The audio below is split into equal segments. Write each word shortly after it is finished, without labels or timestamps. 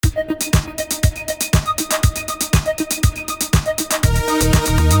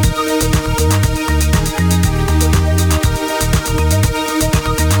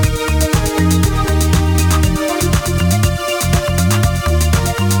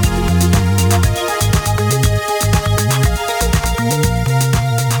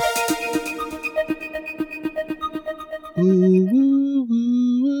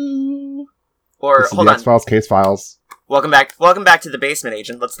Or hold on. X-Files case files. Welcome back to the basement,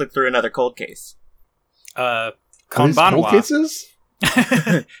 agent. Let's look through another cold case. Konbanwa. Cold cases?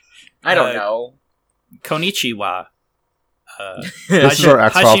 I don't know. Konnichiwa. This is our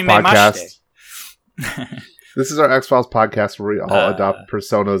X-Files Hajime podcast. Mashite. This is our X-Files podcast where we all adopt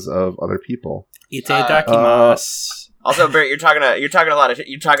personas of other people. Itadakimasu. Also, Bert, you're talking a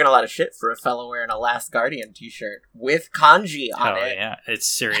lot of shit for a fellow wearing a Last Guardian t-shirt with kanji on it. Yeah, it's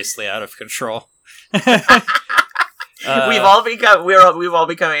seriously out of control. We've all become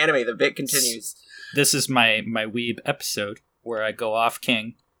anime. The bit continues. This is my weeb episode where I go off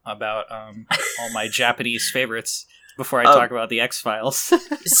king about all my Japanese favorites before I talk about the X-Files.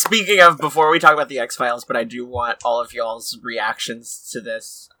 Speaking of, before we talk about the X-Files, but I do want all of y'all's reactions to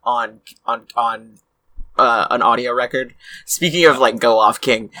this on an audio record. Speaking of like go off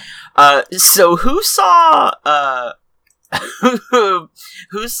king, so who saw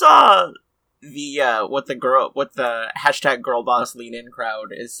who saw the what the hashtag girl boss lean in crowd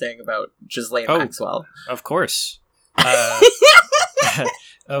is saying about Ghislaine Maxwell? Of course.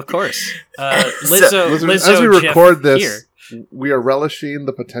 Of course. Lizzo, as we record this, here. We are relishing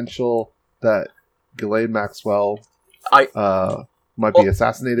the potential that Ghislaine Maxwell might be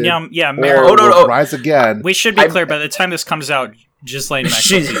assassinated. Yeah, or rise again. We should be clear, by the time this comes out, Ghislaine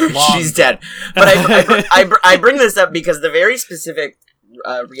Maxwell she's dead. But I bring this up because the very specific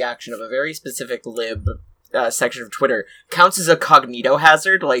reaction of a very specific lib section of Twitter counts as a cognito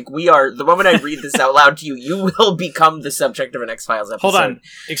hazard. Like, the moment I read this out loud to you, you will become the subject of an X-Files episode. Hold on.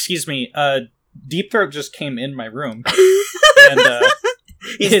 Excuse me. Deep Throat just came in my room. And,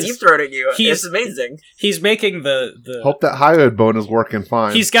 he's deep-throating you. It's amazing. He's making the... Hope that hyoid bone is working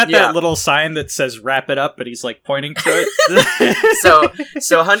fine. He's got that little sign that says wrap it up, but he's like pointing to it.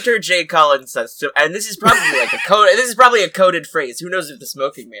 So Hunter J. Collins says, and this is probably like a coded phrase. Who knows if the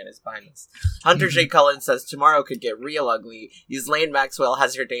smoking man is behind this? Hunter J. Collins says, tomorrow could get real ugly. Ghislaine Maxwell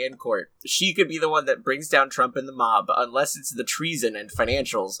has her day in court. She could be the one that brings down Trump and the mob, unless it's the treason and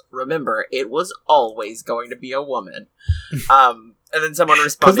financials. Remember, it was always going to be a woman. And then someone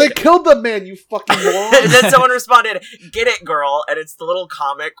responded... Because they killed the man, you fucking moron! And then someone responded, get it, girl. And it's the little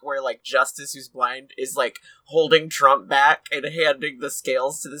comic where, like, Justice, who's blind, is, like, holding Trump back and handing the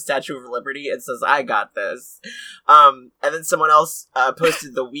scales to the Statue of Liberty and says, I got this. And then someone else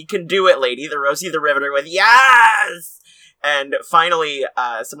posted the We Can Do It lady, the Rosie the Riveter, with yes! And finally,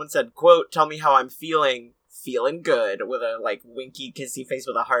 someone said, quote, tell me how I'm feeling good, with a like winky kissy face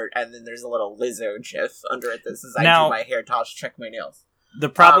with a heart, and then there's a little Lizzo gif under it that says I do my hair, Tosh, check my nails. The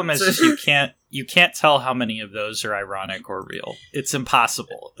problem is just you can't tell how many of those are ironic or real. It's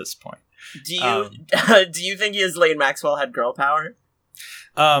impossible at this point. Do you think Ghislaine Maxwell had girl power?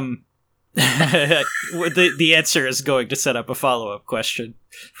 The answer is going to set up a follow-up question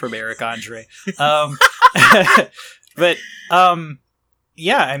from Eric Andre. But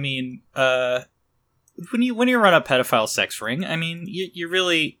yeah, I mean, when you run a pedophile sex ring, I mean, you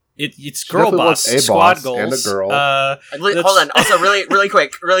really it's girl boss, squad goals, and a girl. Hold on. Also, really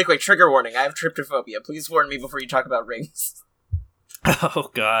quick, trigger warning. I have tryptophobia. Please warn me before you talk about rings. Oh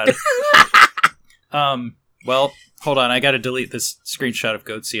God. Well, hold on. I got to delete this screenshot of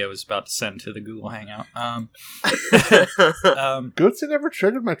Goatsy I was about to send to the Google Hangout. Goatsy never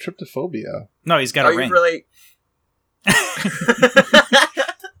triggered my tryptophobia. No, he's got a ring. Really?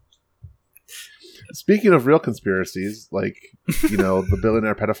 Speaking of real conspiracies, like, you know, the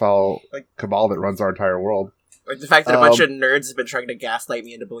billionaire pedophile cabal that runs our entire world. Like the fact that a bunch of nerds have been trying to gaslight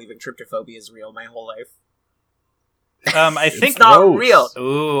me into believing tryptophobia is real my whole life. I think it's not real.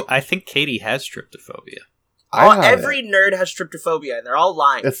 Ooh, I think Katie has tryptophobia. Every nerd has tryptophobia, and they're all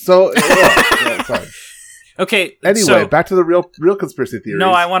lying. It's so... yeah, sorry. Okay. Anyway, back to the real conspiracy theories.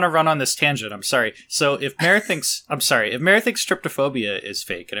 No, I want to run on this tangent. I'm sorry. So if Mare thinks tryptophobia is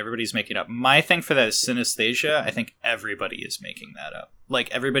fake and everybody's making it up, my thing for that is synesthesia. I think everybody is making that up. Like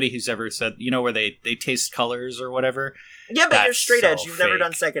everybody who's ever said, you know, where they taste colors or whatever. Yeah, but you're straight edge. You've never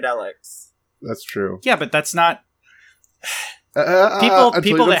done psychedelics. That's true. Yeah, but that's not.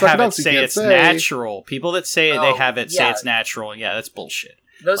 People that have it say it's natural. People that say they have it say it's natural. Yeah, that's bullshit.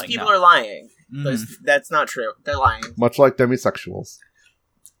 Those people are lying. That's not true. They're lying. Much like demisexuals.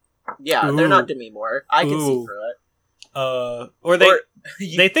 Yeah, they're not demi more. I can see through it. Or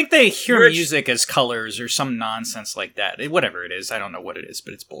they think they hear music as colors or some nonsense like that. Whatever it is, I don't know what it is,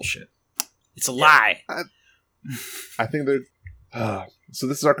 but it's bullshit. It's a lie. I think they're. So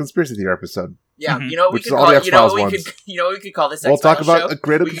this is our conspiracy theory episode. Yeah, you know what we could call it. You know what we could call this. We'll talk about a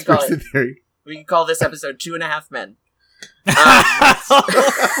greater conspiracy theory. We can call this episode 2.5 Men.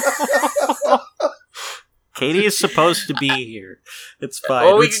 Katie is supposed to be here. It's fine.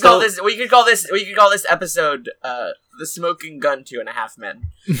 Well, we could call this episode the Smoking Gun 2.5 Men.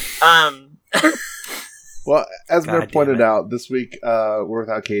 Well, as Mayor pointed out, this week we're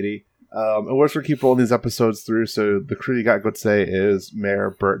without Katie. And we're just going to keep rolling these episodes through. So the crew you got, let's say, is Mayor,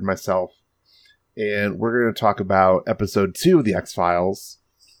 Bert, and myself. And we're going to talk about episode 2 of the X-Files.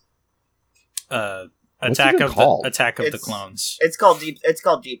 Attack of the Clones. It's called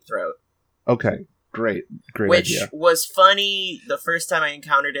Deep Throat. Okay, great Which idea. was funny the first time I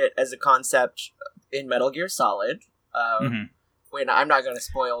encountered it as a concept in Metal Gear Solid. When I'm not going to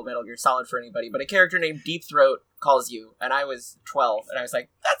spoil Metal Gear Solid for anybody, but a character named Deep Throat calls you, and I was 12, and I was like,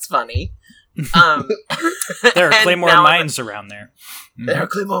 "That's funny." There are Claymore mines around there. There are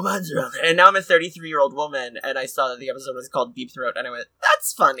Claymore mines around there, and now I'm a 33-year-old woman, and I saw that the episode was called Deep Throat, and I went,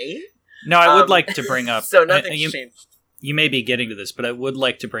 "That's funny." No, I would like to bring up. So nothing's changed. You may be getting to this, but I would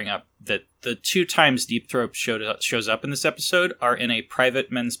like to bring up that the 2 times Deep Throat shows up in this episode are in a private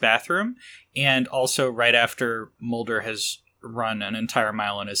men's bathroom, and also right after Mulder has run an entire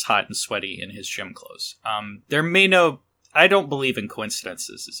mile and is hot and sweaty in his gym clothes. I don't believe in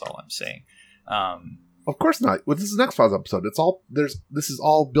coincidences, is all I'm saying. Of course not. Well, this is an X-Files episode. This is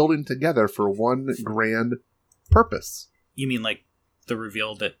all building together for one grand purpose. You mean like the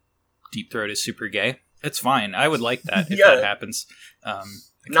reveal that Deep Throat is super gay? It's fine. I would like that if that happens.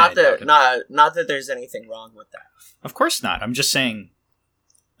 Not that there's anything wrong with that. Of course not. I'm just saying.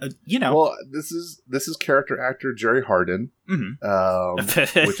 Well, this is character actor Jerry Hardin,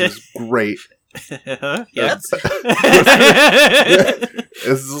 which is great. Yes.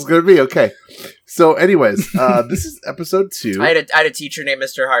 This is going to be okay. So, anyways, this is episode 2. I had a teacher named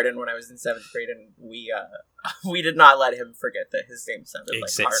Mr. Hardin when I was in 7th grade, and we did not let him forget that his name sounded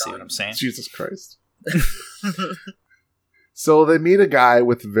like Hardin. See what I'm saying? Jesus Christ. So they meet a guy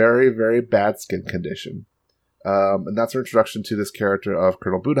with very, very bad skin condition. And that's our introduction to this character of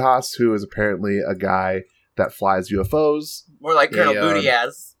Colonel Budhas, who is apparently a guy that flies UFOs. More like Colonel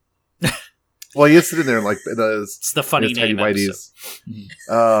Booty-ass. Well, he is sitting there it's the funny name whiteys,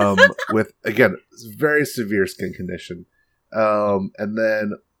 with, again, very severe skin condition. And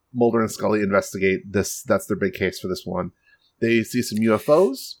then Mulder and Scully investigate this. That's their big case for this one. They see some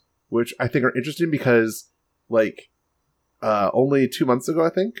UFOs, which I think are interesting because, only 2 months ago, I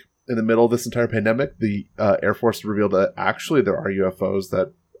think, in the middle of this entire pandemic, the Air Force revealed that actually there are UFOs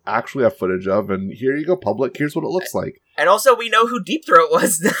that actually have footage of, and here you go, public, here's what it looks like. And also, we know who Deep Throat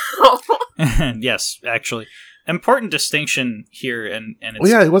was now. Yes, actually. Important distinction here, and it's... Well,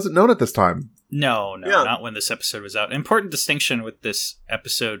 yeah, he wasn't known at this time. No, not when this episode was out. Important distinction with this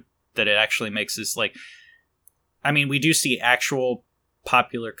episode that it actually makes is, we do see actual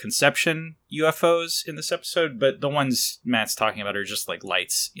popular conception UFOs in this episode, but the ones Matt's talking about are just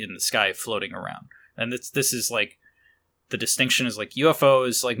lights in the sky floating around. And this is the distinction is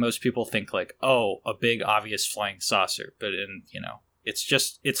UFOs, most people think a big obvious flying saucer, but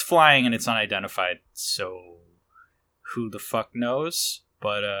it's flying and it's unidentified, so who the fuck knows?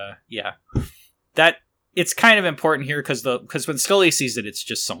 But yeah, that it's kind of important here because when Scully sees it, it's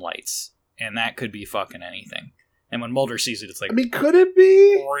just some lights, and that could be fucking anything. And when Mulder sees it, it's could it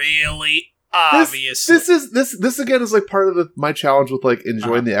be really obvious? This again is part of my challenge with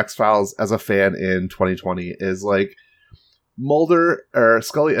enjoying the X-Files as a fan in 2020 is Mulder or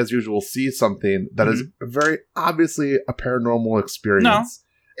Scully, as usual, sees something that is very obviously a paranormal experience,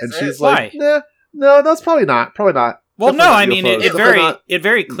 and she's like, "No, that's probably not. Well, no, I mean it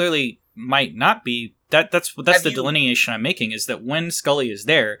very clearly might not be. That's the delineation I'm making is that when Scully is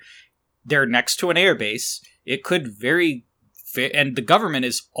there, they're next to an airbase. It could and the government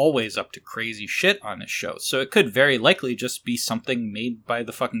is always up to crazy shit on this show, so it could very likely just be something made by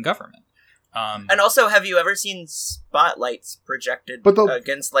the fucking government. And also, have you ever seen spotlights projected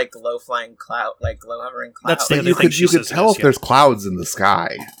against low flying cloud, low hovering clouds? That's the other thing you could tell if there's clouds in the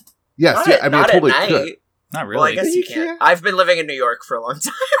sky. Yes, I totally could. Not really. Well, I guess you can't. I've been living in New York for a long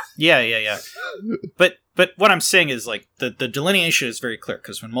time. Yeah. But what I'm saying is the delineation is very clear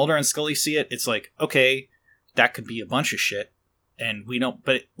because when Mulder and Scully see it, it's okay, that could be a bunch of shit, and we don't.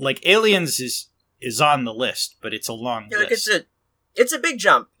 But aliens is on the list, but it's a long list. It's a big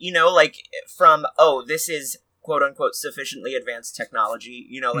jump, from this is quote unquote sufficiently advanced technology.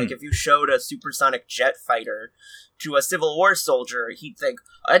 You know, like if you showed a supersonic jet fighter to a Civil War soldier, he'd think,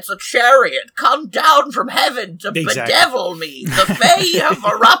 it's a chariot come down from heaven to bedevil me. The Fae have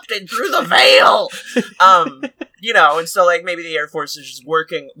erupted through the veil. You know, and so like maybe the Air Force is just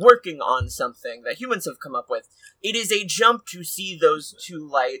working on something that humans have come up with. It is a jump to see those two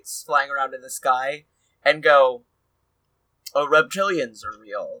lights flying around in the sky and go, oh, reptilians are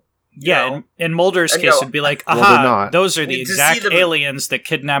real. Yeah, in Mulder's case, it'd be like, aha, those are the exact aliens that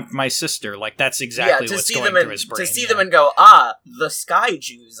kidnapped my sister. Like, that's exactly what's going through his brain. To see them and go, the Sky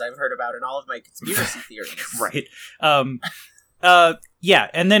Jews I've heard about in all of my conspiracy theories. Right. Yeah,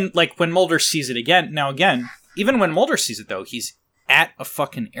 and then, like, when Mulder sees it again, even when Mulder sees it, though, he's at a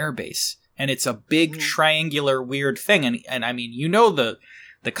fucking airbase, and it's a big triangular weird thing, and I mean, you know the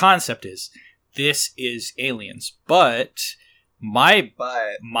concept is, this is aliens, but... My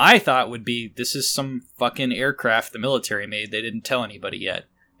thought would be, this is some fucking aircraft the military made. They didn't tell anybody yet,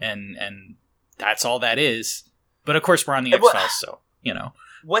 and that's all that is. But of course, we're on the X-Files, so you know.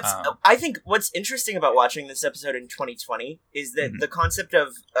 I think what's interesting about watching this episode in 2020 is that the concept of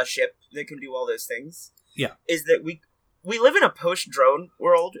a ship that can do all those things. Yeah, is that we live in a post-drone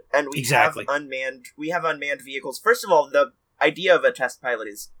world, and we have unmanned vehicles. First of all, the idea of a test pilot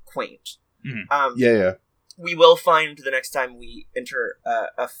is quaint. Mm-hmm. Yeah. We will find the next time we enter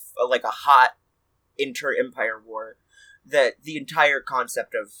a hot inter-empire war that the entire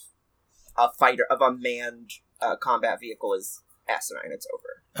concept of a manned combat vehicle is asinine. It's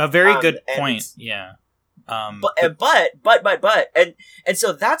over. A very good point. Yeah. But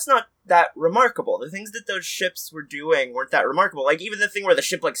so that's not that remarkable. The things that those ships were doing weren't that remarkable. Like even the thing where the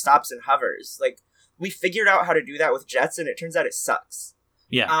ship like stops and hovers. Like we figured out how to do that with jets, and it turns out it sucks.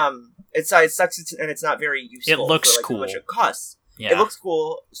 Yeah. It sucks, and it's not very useful. It looks for, cool. How much it costs. Yeah. It looks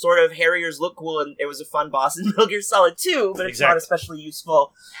cool. Sort of. Harriers look cool, and it was a fun boss in Metal Gear Solid 2, but it's not especially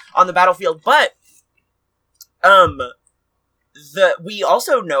useful on the battlefield. But, we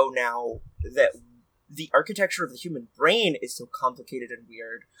also know now that the architecture of the human brain is so complicated and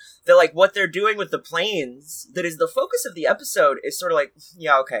weird that, like, what they're doing with the planes, that is the focus of the episode, is sort of like,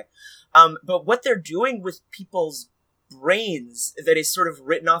 yeah, okay. But what they're doing with people's brains that is sort of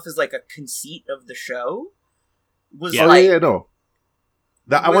written off as like a conceit of the show was I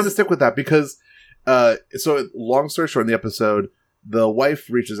want to stick with that because so long story short, in the episode the wife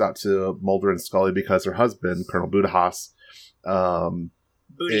reaches out to Mulder and Scully because her husband, Colonel Budahas,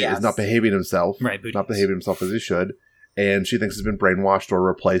 is not behaving himself as he should, and she thinks he's been brainwashed or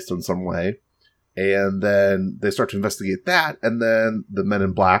replaced in some way. And then they start to investigate that, and then the Men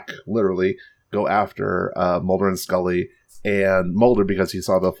in Black literally go after Mulder and Scully, and Mulder, because he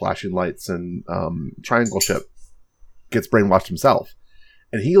saw the flashing lights and triangle ship, gets brainwashed himself.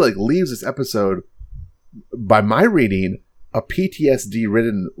 And he like leaves this episode, by my reading, a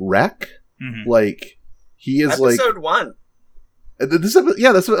PTSD-ridden wreck. Mm-hmm. Like, he is episode 1.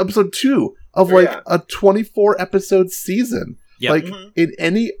 That's episode 2 of a 24-episode season. Yep. Like, in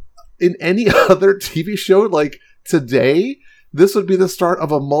any other TV show, like, today, this would be the start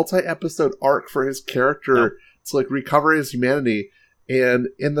of a multi-episode arc for his character to like recover his humanity. And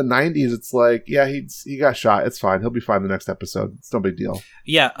in the 90s, it's like, yeah, he got shot. It's fine. He'll be fine the next episode. It's no big deal.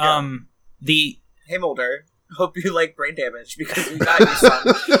 Yeah. Hey Mulder, hope you like brain damage because we got you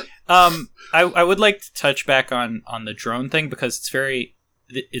some. I would like to touch back on the drone thing because it's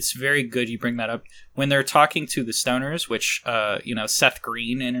very good you bring that up. When they're talking to the stoners, which, Seth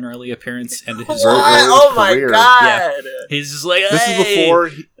Green in an early appearance ended his career. Oh my god! Yeah. He's just like, hey, this is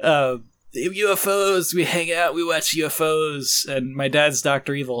before UFOs, we hang out, we watch UFOs, and my dad's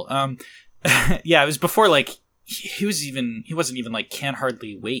Dr. Evil. Yeah, it was before, like, he wasn't even, like, Can't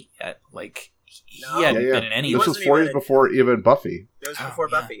Hardly Wait yet. Like, he hadn't been in any. This was 4 years before even Buffy. It was before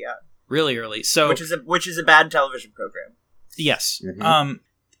Buffy, yeah. Really early. So, which is a bad television program. Yes. Mm-hmm.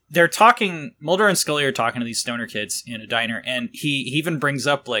 They're talking, Mulder and Scully are talking to these stoner kids in a diner, and he even brings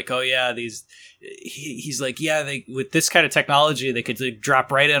up, like, oh yeah, he's like, yeah, with this kind of technology, they could like,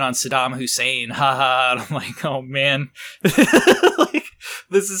 drop right in on Saddam Hussein, haha. And I'm like, oh man. Like,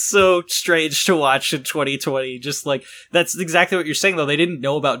 this is so strange to watch in 2020. Just like, that's exactly what you're saying, though. They didn't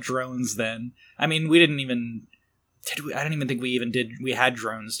know about drones then. I mean, I don't even think we had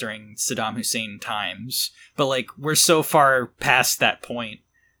drones during Saddam Hussein times, but like, we're so far past that point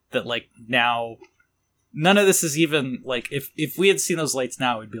that like now none of this is even like, if we had seen those lights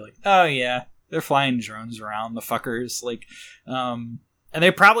now, we'd be like, oh yeah, they're flying drones around, the fuckers. Like, and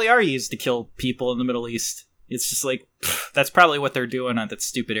they probably are used to kill people in the Middle East. It's just like, that's probably what they're doing at that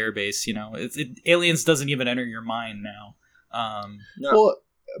stupid airbase, you know? Aliens doesn't even enter your mind now. No. Well,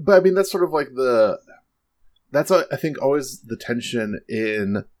 but I mean, that's sort of like the that's I think always the tension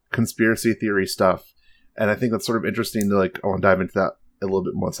in conspiracy theory stuff, and I think that's sort of interesting to I want to dive into that a little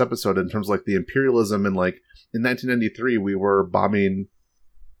bit more this episode in terms of the imperialism and in 1993 we were bombing,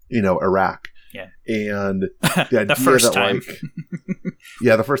 Iraq. Yeah, and the idea the first that time.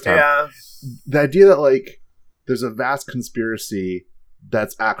 the first time. Yeah. The idea that there's a vast conspiracy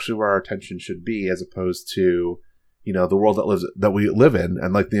that's actually where our attention should be, as opposed to the world that we live in,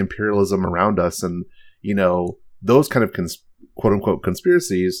 and the imperialism around us, and those kind of quote unquote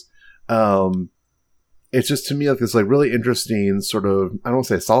conspiracies. It's just to me this really interesting sort of, I don't want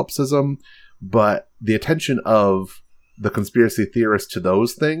to say solipsism, but the attention of the conspiracy theorists to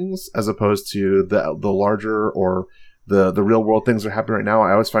those things as opposed to the larger or the real world things that are happening right now.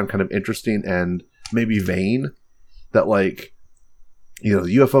 I always find kind of interesting and maybe vain that the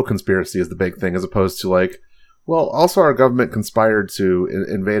UFO conspiracy is the big thing, as opposed to well, also our government conspired to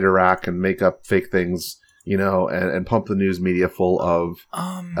invade Iraq and make up fake things, and pump the news media full of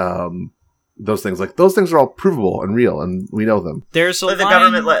those things. Those things are all provable and real, and we know them. There's a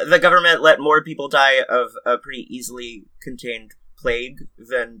the government let more people die of a pretty easily contained plague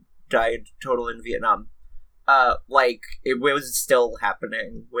than died total in Vietnam. It was still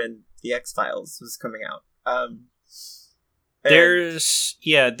happening when the X-Files was coming out. There's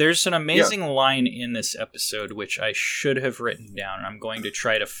an amazing line in this episode which I should have written down, and I'm going to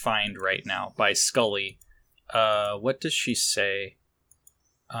try to find right now, by Scully. What does she say?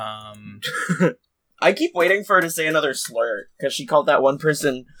 I keep waiting for her to say another slur, because she called that one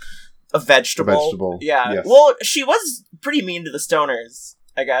person a vegetable. Yeah. Yes. Well, she was pretty mean to the stoners,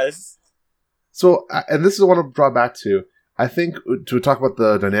 I guess. So, and this is what I want to draw back to. I think to talk about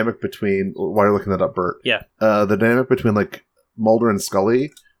the dynamic between, while you're looking that up, Bert. Yeah. The dynamic between Mulder and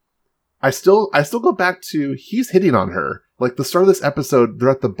Scully. I still go back to, he's hitting on her. The start of this episode, they're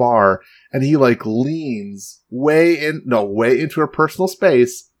at the bar, and he leans way into her personal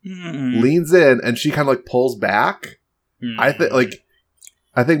space, leans in, and she kind of like pulls back. I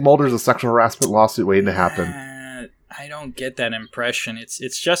think Mulder's a sexual harassment lawsuit waiting to happen. I don't get that impression.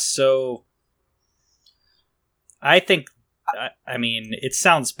 It's just so. I think. I mean, it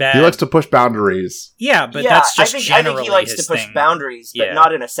sounds bad. He likes to push boundaries. Yeah, but that's just I think he likes to push boundaries, but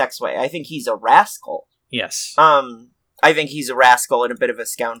not in a sex way. I think he's a rascal. Yes. I think he's a rascal and a bit of a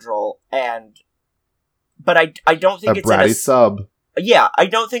scoundrel, but I don't think it's bratty in a sub. Yeah, I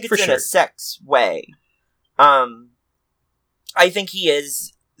don't think it's in sure. a sex way. I think he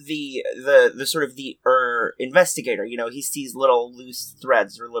is the sort of the investigator. He sees little loose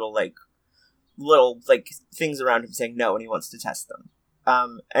threads or little things around him saying no, and he wants to test them.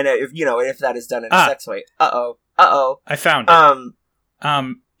 And if that is done in a sex way, I found it.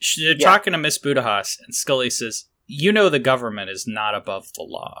 They're talking to Miss Budahas, and Scully says, the government is not above the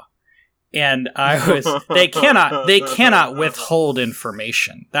law. And they cannot withhold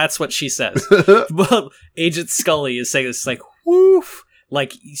information. That's what she says. Well, Agent Scully is saying this woof.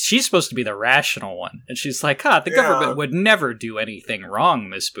 She's supposed to be the rational one. And she's like, the government would never do anything wrong,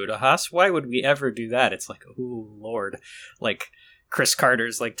 Miss Budahas. Why would we ever do that? It's ooh, Lord. Chris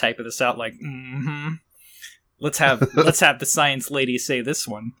Carter's typing this out mm-hmm. Let's have the science lady say this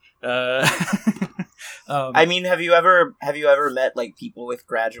one. I mean, have you ever met people with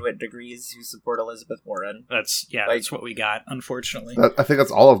graduate degrees who support Elizabeth Warren? That's what we got, unfortunately. I think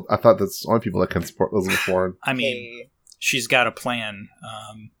that's all. I thought that's the only people that can support Elizabeth Warren. I mean, she's got a plan.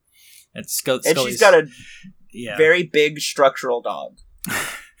 And she's got a very big structural dog.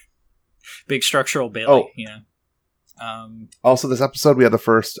 Big structural Bailey. Also, this episode we had the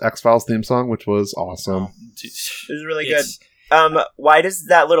first X-Files theme song, which was awesome. It was really good. Why does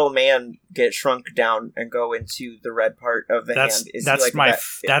that little man get shrunk down and go into the red part of the hand?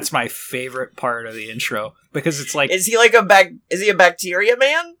 That's my favorite part of the intro, because it's is he is he a bacteria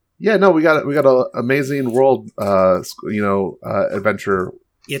man? Yeah, no, we got an amazing world, adventure.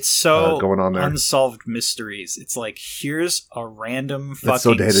 It's so going on there. Unsolved mysteries. It's here's a random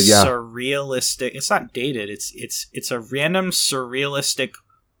fucking surrealistic. It's not dated. It's a random surrealistic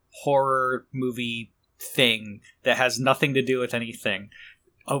horror movie thing that has nothing to do with anything.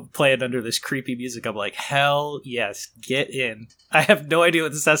 I'll play it under this creepy music. I'm like, hell yes, get in. I have no idea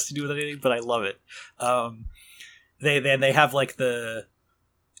what this has to do with anything, but I love it. They have the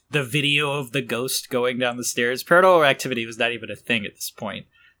video of the ghost going down the stairs. Paranormal Activity was not even a thing at this point.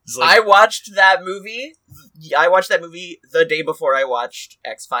 It's like, I watched that movie. I watched that movie the day before I watched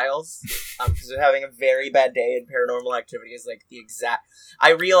X-Files, because I'm having a very bad day, and Paranormal Activity is like the exact.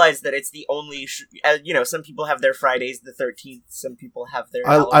 I realized that it's the only. Some people have their Fridays the 13th. Some people have their.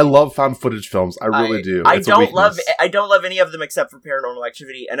 I love found footage films. I really do. I It's a don't love. weakness. I don't love any of them except for Paranormal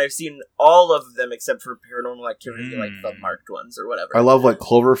Activity, and I've seen all of them except for Paranormal Activity, like the marked ones or whatever. I love like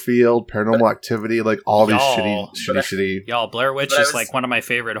Cloverfield, Paranormal Activity, like all these Y'all. shitty. y'all, Blair Witch But is like one of my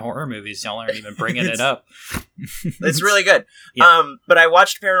favorite horror movies. Y'all aren't even bringing it up. It's really good. Yeah. But I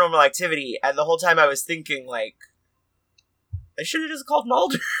watched Paranormal Activity, and the whole time I was thinking, like, I should have just called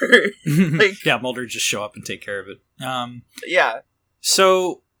Mulder. Like, Yeah, Mulder just show up and take care of it. yeah.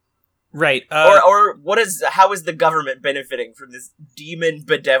 So, right. Or how is the government benefiting from this demon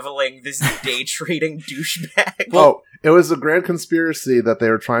bedeviling this day trading douchebag? Oh, it was a grand conspiracy that they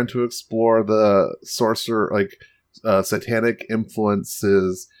were trying to explore the sorcerer, satanic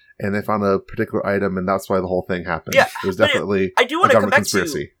influences, and they found a particular item, and that's why the whole thing happened. Yeah, it was definitely I do a want to come government back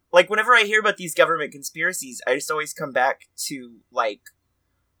conspiracy. to, like, whenever I hear about these government conspiracies, I just always come back to, like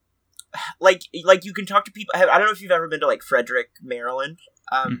you can talk to people. I don't know if you've ever been to, like, Frederick, Maryland.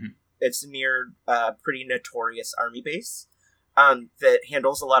 It's near a pretty notorious army base that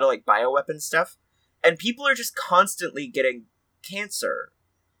handles a lot of, like, bioweapon stuff. And people are just constantly getting cancer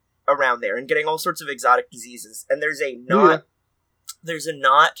around there and getting all sorts of exotic diseases. And there's a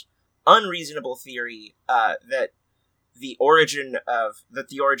not unreasonable theory that the origin of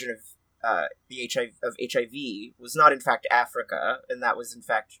HIV was not in fact Africa, and that was in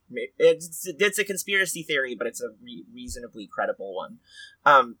fact it's a conspiracy theory, but it's a reasonably credible one.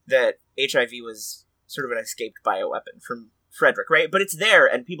 That HIV was sort of an escaped bioweapon from Frederick, right? But it's there,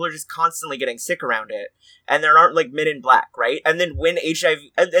 and people are just constantly getting sick around it, and there aren't, like, Men in Black, right? And then when HIV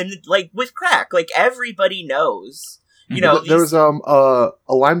and like with crack, like, everybody knows. There was a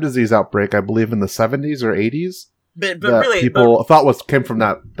Lyme disease outbreak, I believe, in the 70s or 80s. But that really, people thought came from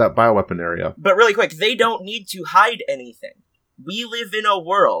that bioweapon area. But really quick, they don't need to hide anything. We live in a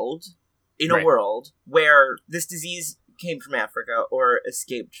world, where this disease came from Africa or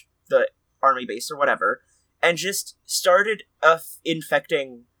escaped the army base or whatever, and just started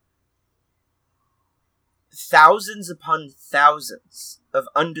infecting thousands upon thousands of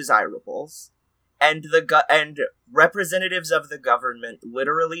undesirables. And and representatives of the government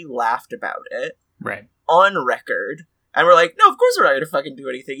literally laughed about it, right, on record, and we're like, no, of course we're not gonna fucking do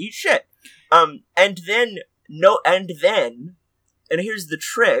anything. Eat shit. And then here's the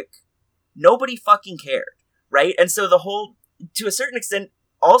trick: nobody fucking cared, right? And so to a certain extent,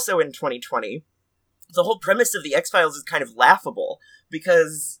 also in 2020, the whole premise of the X-Files is kind of laughable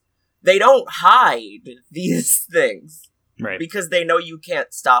because they don't hide these things, right? Because they know you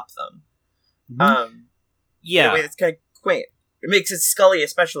can't stop them. Yeah. In a way that's kind of quaint. It makes Scully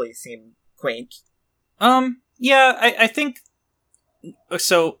especially seem quaint. Yeah, I think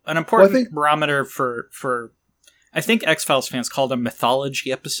so. An important barometer for I think X-Files fans call them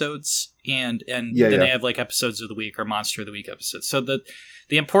mythology episodes, and then they have, like, episodes of the week or monster of the week episodes. So the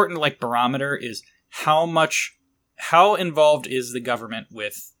important, like, barometer is how involved is the government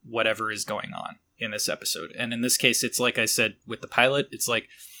with whatever is going on in this episode. And in this case, it's like I said with the pilot, it's like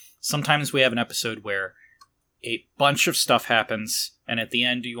sometimes we have an episode where a bunch of stuff happens, and at the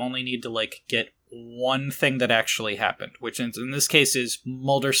end you only need to, like, get one thing that actually happened, which in this case is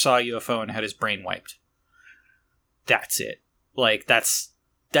Mulder saw a UFO and had his brain wiped. That's it. Like, that's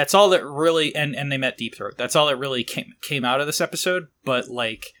all that really, and they met Deep Throat. That's all that really came out of this episode, but,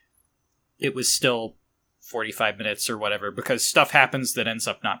 like, it was still 45 minutes or whatever, because stuff happens that ends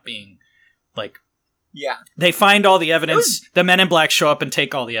up not being, like, yeah. They find all the evidence, the Men in Black show up and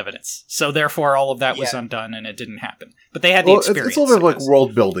take all the evidence. So therefore all of that was undone and it didn't happen. But they had the experience. It's a little bit of, like,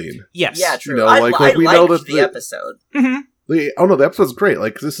 world building. Yes. Yeah, true. I we know that the episode. Mm-hmm. The episode's great.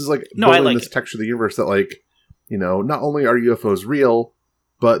 Like, this is, like, building this it. texture of the universe that, like, not only are UFOs real,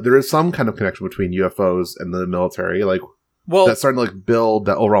 but there is some kind of connection between UFOs and the military. Like, that's starting to, like, build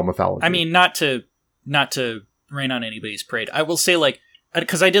that overall mythology. I mean, not to rain on anybody's parade. I will say, like,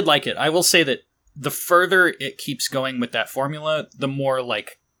 because I did like it, I will say that the further it keeps going with that formula, the more,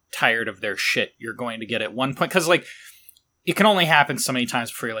 like, tired of their shit you're going to get at one point. Because, like, it can only happen so many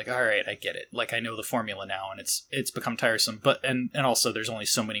times before you're like, all right, I get it. Like, I know the formula now, and it's become tiresome. But and also, there's only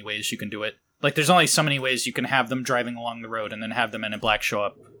so many ways you can do it. Like, there's only so many ways you can have them driving along the road and then have the Men in Black show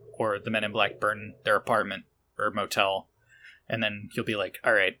up, or the Men in Black burn their apartment or motel, and then you'll be like,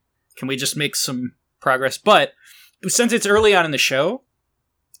 all right, can we just make some progress? But since it's early on in the show,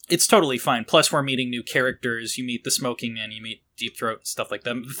 it's totally fine. Plus, we're meeting new characters. You meet the Smoking Man, you meet Deep Throat, stuff like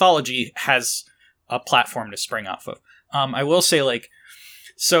that. Mythology has a platform to spring off of. I will say, like,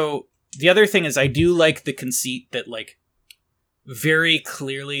 So the other thing is I do like the conceit that, like, very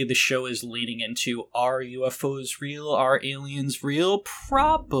clearly the show is leaning into, are UFOs real? Are aliens real?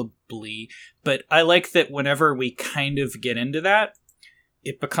 Probably. But I like that whenever we kind of get into that,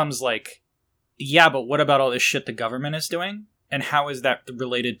 it becomes like, yeah, but what about all this shit the government is doing? And how is that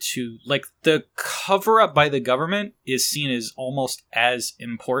related to, like, the cover-up by the government is seen as almost as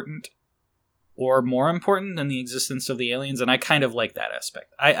important or more important than the existence of the aliens, and I kind of like that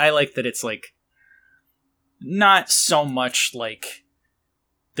aspect. I like that it's, like, not so much like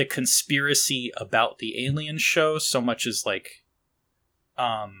the conspiracy about the alien show, so much as like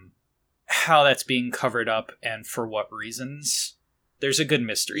how that's being covered up and for what reasons. There's a good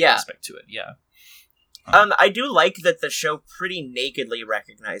mystery aspect to it, yeah. I do like that the show pretty nakedly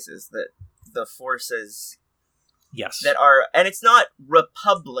recognizes that the forces that are, and it's not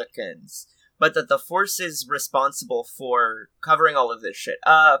Republicans, but that the forces responsible for covering all of this shit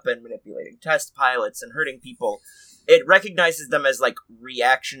up and manipulating test pilots and hurting people, it recognizes them as, like,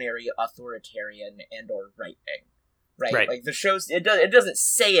 reactionary, authoritarian, and or right-wing. Right? Like, the show's, it doesn't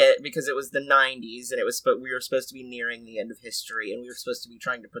say it because it was the 90s, and we were supposed to be nearing the end of history, and we were supposed to be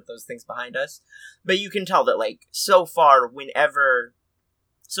trying to put those things behind us. But you can tell that, like, so far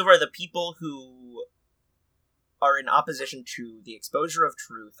the people who are in opposition to the exposure of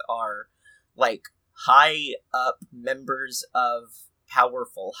truth are, like, high up members of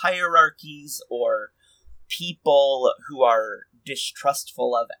powerful hierarchies or people who are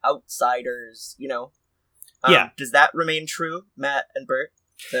distrustful of outsiders, you know? Does that remain true, Matt and Bert?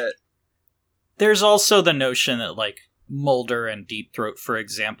 There's also the notion that, like, Mulder and Deep Throat, for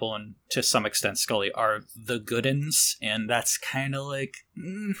example, and to some extent Scully, are the good uns, and that's kind of like,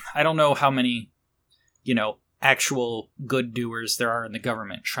 I don't know how many, you know, actual good doers there are in the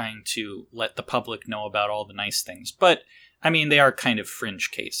government trying to let the public know about all the nice things. But, I mean, they are kind of fringe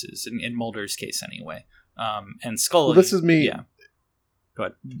cases, in Mulder's case anyway. And Scully... Well, this is me... Yeah. Go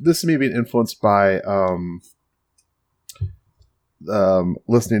ahead. This is me being influenced by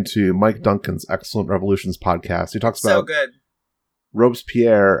listening to Mike Duncan's Excellent Revolutions podcast. He talks about... So good.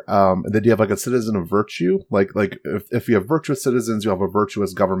 Robespierre, the idea of, like, a citizen of virtue. Like if you have virtuous citizens, you have a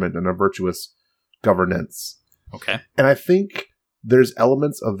virtuous government and a virtuous governance. Okay. And I think there's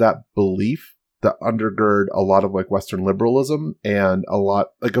elements of that belief that undergird a lot of, like, Western liberalism and a lot,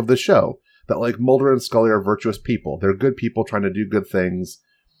 like, of the show. That, like, Mulder and Scully are virtuous people. They're good people trying to do good things.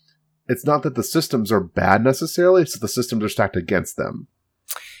 It's not that the systems are bad necessarily, it's that the systems are stacked against them.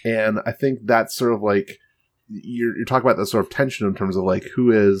 And I think that's sort of like, you're talking about this sort of tension in terms of, like,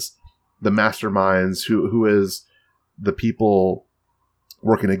 who is the masterminds, who is the people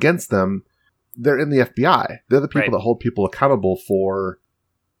working against them. They're in the FBI. They're the people that hold people accountable for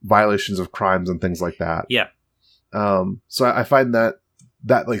violations of crimes and things like that. Yeah. So I find that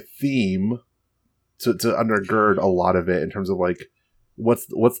like theme to undergird a lot of it in terms of, like, what's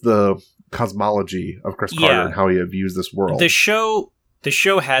the cosmology of Chris Carter and how he views this world. The show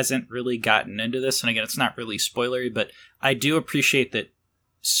hasn't really gotten into this, and again, it's not really spoilery, but I do appreciate that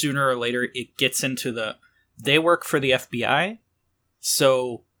sooner or later it gets into they work for the FBI,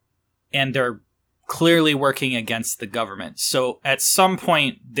 and they're clearly working against the government. So at some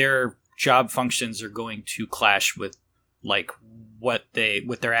point, their job functions are going to clash with, like,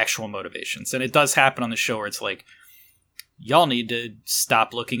 with their actual motivations. And it does happen on the show where it's like, y'all need to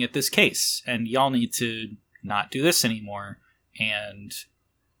stop looking at this case, and y'all need to not do this anymore. And,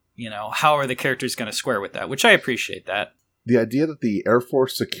 you know, how are the characters going to square with that? Which I appreciate that. The idea that the Air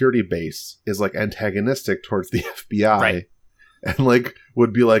Force security base is, like, antagonistic towards the FBI and, like,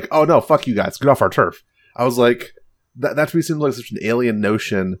 would be like, oh no, fuck you guys, get off our turf. I was like, that to me seems like such an alien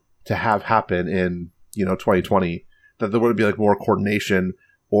notion to have happen in, you know, 2020, that there would be, like, more coordination,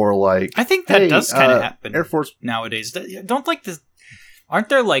 or, like, I think that does kind of happen Air Force nowadays. Don't, like, this, aren't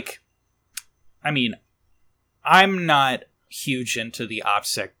there, like, I mean, I'm not huge into the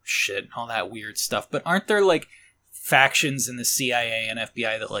OPSEC shit and all that weird stuff, but aren't there, like, factions in the CIA and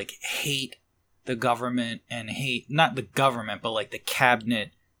FBI that, like, hate the government and hate, not the government, but, like, the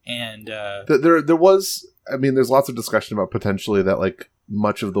cabinet and there was, I mean, there's lots of discussion about potentially that, like,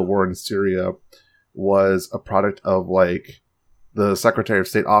 much of the war in Syria was a product of, like, the Secretary of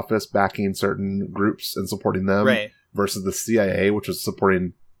State office backing certain groups and supporting them, versus the CIA, which was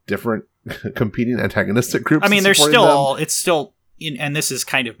supporting different competing antagonistic groups. I mean, there's still them. It's still, and this is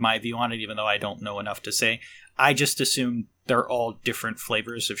kind of my view on it, even though I don't know enough to say. I just assume they're all different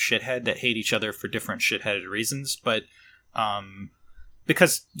flavors of shithead that hate each other for different shitheaded reasons. But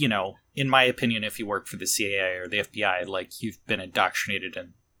because, you know, in my opinion, if you work for the CIA or the FBI, like, you've been indoctrinated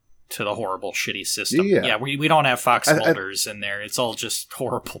to the horrible, shitty system. Yeah. We don't have Fox Mulders in there. It's all just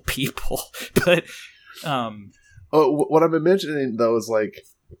horrible people. But what I'm imagining though is like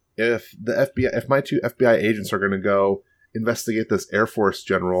if my 2 FBI agents are going to go investigate this Air Force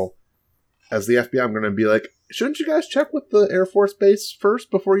general, as the FBI, I'm going to be like, shouldn't you guys check with the Air Force base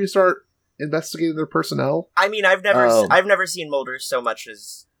first before you start investigating their personnel? I mean, I've never seen Mulder so much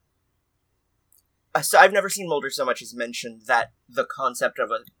as. So I've never seen Mulder so much as mention that the concept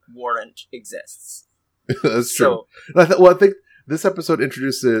of a warrant exists. That's true. I think this episode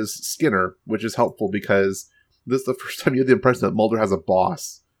introduces Skinner, which is helpful because this is the first time you have the impression that Mulder has a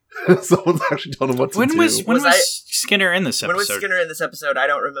boss. Someone's actually telling him what to do. When was Skinner in this episode? When was Skinner in this episode? I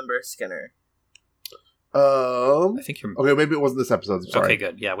don't remember Skinner. I think you're... Okay, maybe it wasn't this episode. I'm sorry. Okay,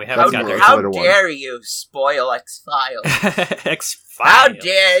 good. Yeah, we haven't got there. How dare you spoil X-Files? X-Files. How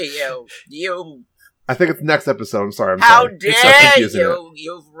dare you? I think it's next episode. I'm sorry. How dare you?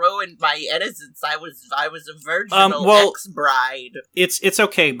 You've ruined my innocence. I was a virginal ex-bride. It's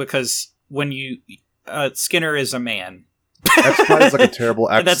okay because when you Skinner is a man. X-Bride is like a terrible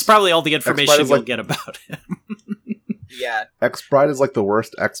ex. And that's probably all the information you'll get about him. Yeah. X-Bride is like the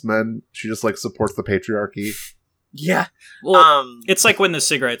worst X-Men. She just like supports the patriarchy. Yeah. Well, it's like when the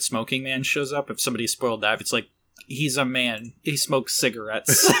cigarette smoking man shows up. If somebody spoiled that, it's like, he's a man. He smokes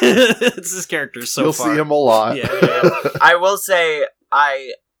cigarettes. It's his character so You'll far. You'll see him a lot. Yeah. I will say,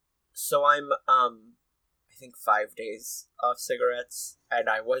 I'm, I think 5 days off cigarettes, and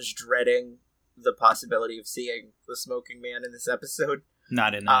I was dreading the possibility of seeing the smoking man in this episode.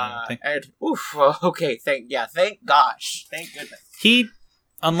 Not in that. And okay, thank gosh, thank goodness.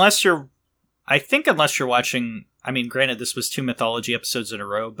 Unless you're watching. I mean, granted, this was 2 mythology episodes in a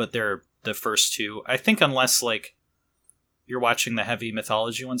row, but they're the first 2. I think unless like you're watching the heavy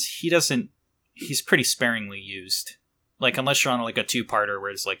mythology ones, he's pretty sparingly used. Like unless you're on like a 2-parter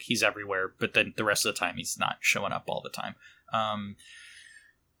where it's like he's everywhere, but then the rest of the time he's not showing up all the time.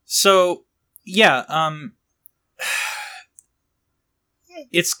 So yeah,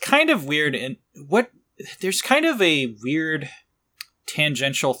 it's kind of weird, and there's kind of a weird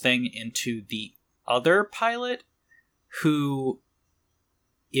tangential thing into the other pilot who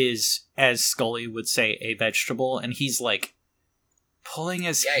is, as Scully would say, a vegetable, and he's like pulling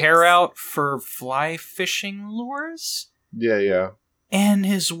his hair out for fly fishing lures. Yeah. And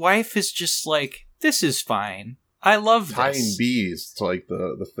his wife is just like, this is fine. I love this. Tying bees to like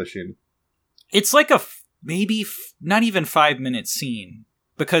the fishing. It's like a maybe not even 5-minute scene,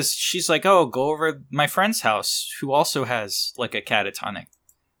 because she's like, oh, go over my friend's house who also has like a catatonic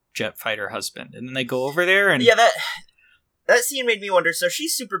jet fighter husband, and then they go over there, and yeah, that scene made me wonder. So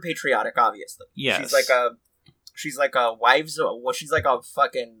she's super patriotic, obviously. Yes. She's like a wives. Well, she's like a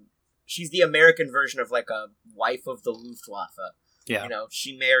fucking. She's the American version of like a wife of the Luftwaffe. Yeah. You know,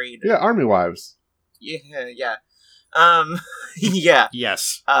 she married. Yeah, army wives. Yeah. Yeah.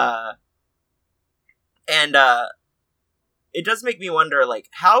 Yes. And it does make me wonder, like,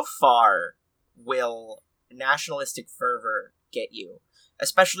 how far will nationalistic fervor get you?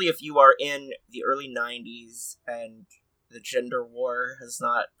 Especially if you are in the early 90s and the gender war has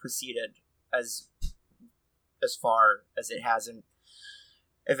not proceeded as far as it hasn't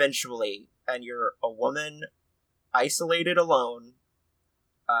eventually, and you're a woman isolated alone,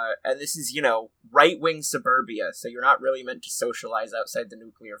 and this is, you know, right-wing suburbia, so you're not really meant to socialize outside the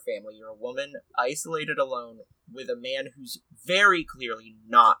nuclear family. You're a woman isolated alone with a man who's very clearly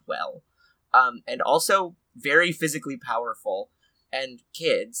not well, and also very physically powerful, and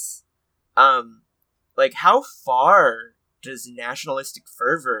kids. Like, how far does nationalistic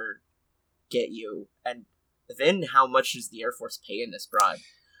fervor get you? And then how much does the Air Force pay in this broad?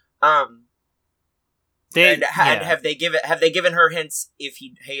 Have they given her hints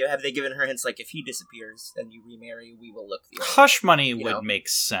have they given her hints like, if he disappears and you remarry, we will look the other Hush money way, would make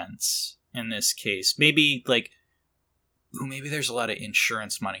sense in this case. Maybe maybe there's a lot of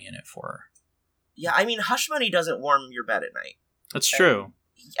insurance money in it for her. Yeah, I mean, hush money doesn't warm your bed at night. That's true.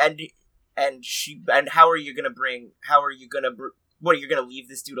 And how are you gonna what, are you gonna leave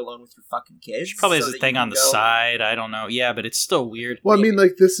this dude alone with your fucking kids? She probably has a thing on the side. I don't know. Yeah, but it's still weird. Well, I mean,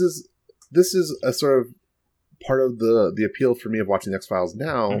 like, this is a sort of part of the appeal for me of watching X-Files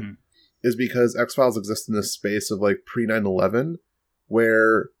now, is because X-Files exists in this space of like pre 9/11,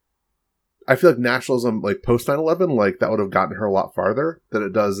 where I feel like nationalism, like post 9/11, like that would have gotten her a lot farther than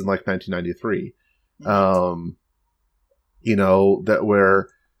it does in like 1993. You know, that where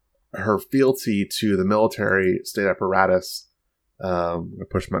her fealty to the military state apparatus, I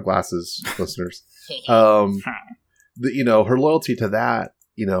push my glasses, listeners. You know, her loyalty to that,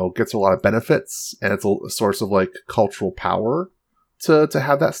 you know, gets a lot of benefits, and it's a source of like cultural power to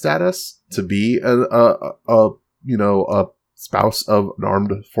have that status, to be a spouse of an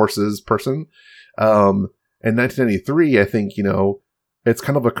armed forces person. In 1993, I think, it's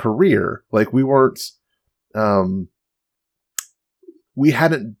kind of a career. Like, we weren't, we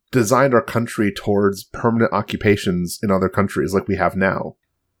hadn't designed our country towards permanent occupations in other countries like we have now.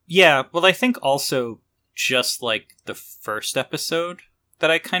 Yeah, well, I think also, just like the first episode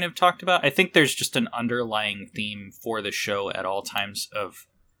that I kind of talked about, I think there's just an underlying theme for the show at all times of,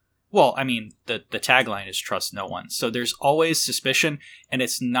 well, I mean, the tagline is trust no one. So there's always suspicion, and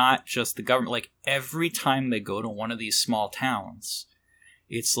it's not just the government. Like, every time they go to one of these small towns,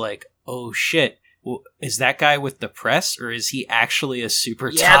 it's like, oh shit, well, is that guy with the press, or is he actually a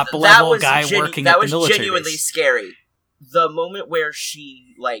super top level guy working at the military That was genuinely base? Scary. The moment where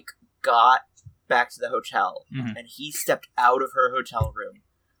she, got back to the hotel, and he stepped out of her hotel room,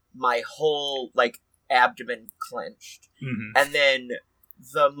 my whole, abdomen clenched. Mm-hmm. And then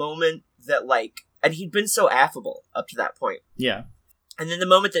the moment that, and he'd been so affable up to that point. Yeah. And then the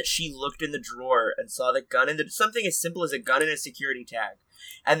moment that she looked in the drawer and saw the gun, and something as simple as a gun and a security tag,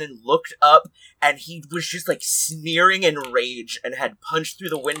 and then looked up, and he was just, sneering in rage and had punched through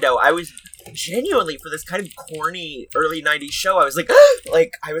the window. I was genuinely, for this kind of corny early 90s show, I was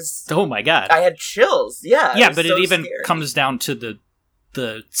oh my god. I had chills. Yeah. Yeah, but so it even scary. comes down to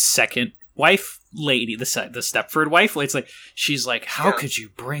the second wife lady, the Stepford wife. It's like, she's like, how could you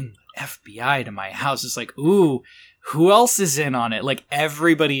bring FBI to my house? It's like, ooh, who else is in on it? Like,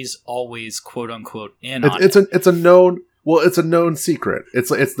 everybody's always quote unquote in on it. It's a known, well, it's a known secret. It's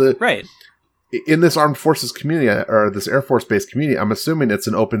the right in this armed forces community, or this Air Force based community. I'm assuming it's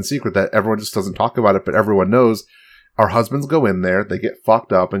an open secret that everyone just doesn't talk about it, but everyone knows. Our husbands go in there, they get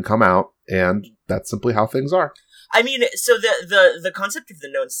fucked up and come out, and that's simply how things are. I mean, so the concept of the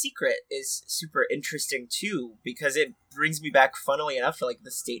known secret is super interesting too, because it brings me back, funnily enough, to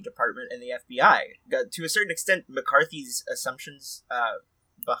the State Department and the FBI. To a certain extent, McCarthy's assumptions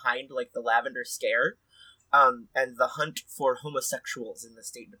behind the Lavender Scare, and the hunt for homosexuals in the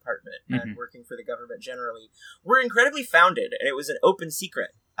State Department and working for the government generally were incredibly founded, and it was an open secret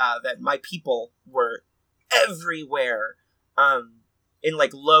that my people were everywhere in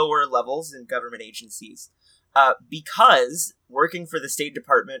lower levels in government agencies. Because working for the State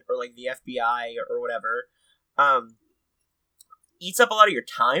Department or the FBI or whatever eats up a lot of your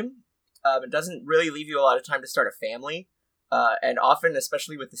time. It doesn't really leave you a lot of time to start a family. And often,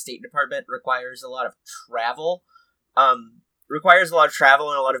 especially with the State Department, requires a lot of travel. Requires a lot of travel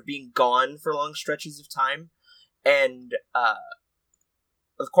and a lot of being gone for long stretches of time. And,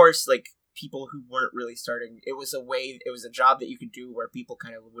 of course, people who weren't really starting, it was a job that you could do where people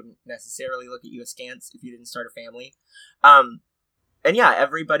kind of wouldn't necessarily look at you askance if you didn't start a family. And yeah,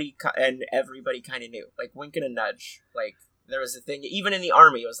 everybody kind of knew, wink and a nudge. There was a thing, even in the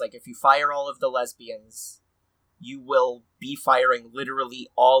Army, it was if you fire all of the lesbians, you will be firing literally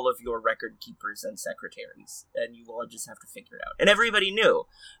all of your record keepers and secretaries, and you will just have to figure it out. And everybody knew.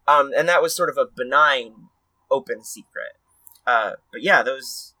 And that was sort of a benign, open secret. But yeah,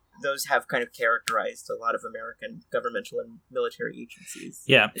 those have kind of characterized a lot of American governmental and military agencies.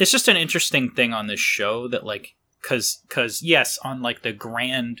 Yeah, it's just an interesting thing on this show that, because yes, on, the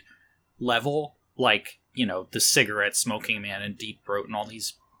grand level, the cigarette smoking man and Deep Throat and all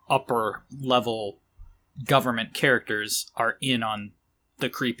these upper level government characters are in on the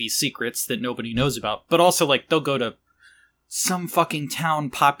creepy secrets that nobody knows about. But also, they'll go to some fucking town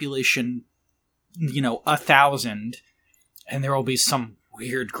population, 1,000, and there will be some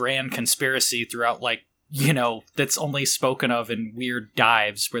weird grand conspiracy throughout, that's only spoken of in weird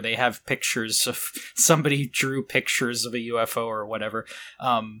dives where they have pictures of somebody drew pictures of a UFO or whatever.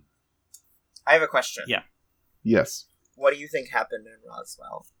 I have a question. Yeah. Yes. What do you think happened in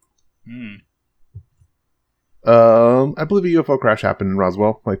Roswell? I believe a UFO crash happened in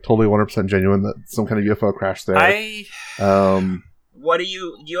Roswell. Totally 100% genuine that some kind of UFO crash there. What do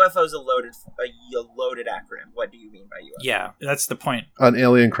you... UFO is a loaded acronym. What do you mean by UFO? Yeah, that's the point. An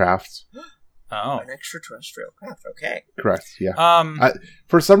alien craft. Oh. An extraterrestrial craft, okay. Correct, yeah.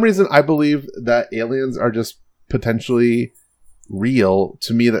 For some reason, I believe that aliens are just potentially real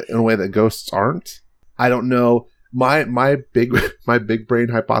to me that in a way that ghosts aren't. I don't know. My big brain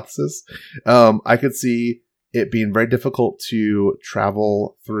hypothesis, I could see it being very difficult to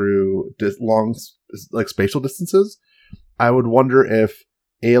travel through long, spatial distances. I would wonder if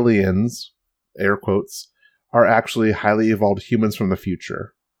aliens, air quotes, are actually highly evolved humans from the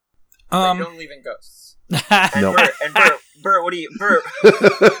future. They don't believe in ghosts. And No. Bert, what do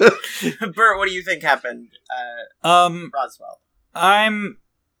you think happened? Roswell.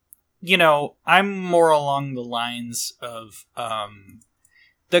 I'm more along the lines of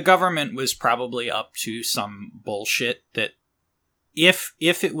the government was probably up to some bullshit that if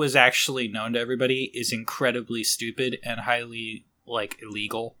it was actually known to everybody is incredibly stupid and highly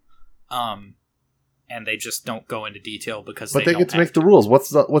illegal. And they just don't go into detail because they get to make the rules.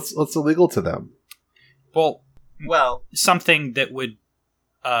 What's illegal to them? Well, something that would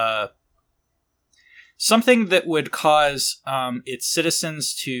cause its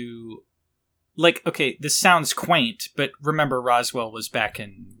citizens to okay, this sounds quaint, but remember Roswell was back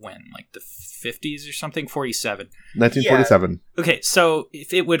in when, the 50s or something? 47. 1947. Yeah. Okay, so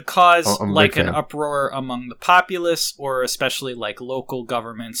if it would cause an uproar among the populace, or especially local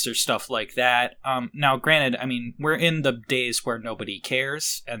governments or stuff like that. Now, granted, I mean, we're in the days where nobody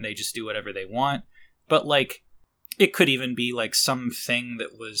cares and they just do whatever they want, but it could even be something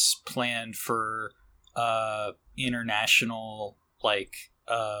that was planned for international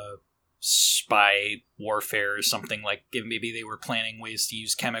spy warfare or something. Maybe they were planning ways to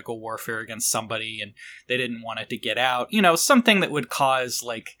use chemical warfare against somebody and they didn't want it to get out, something that would cause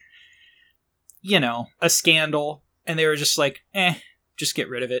a scandal, and they were just just get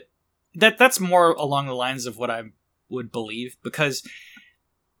rid of it. That's more along the lines of what I would believe, because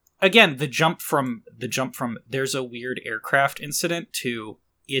again, the jump from there's a weird aircraft incident to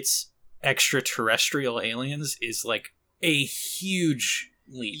it's extraterrestrial aliens is a huge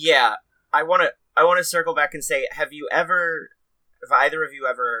leap. Yeah. I want to circle back and say, have either of you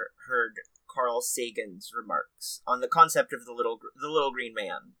ever heard Carl Sagan's remarks on the concept of the little green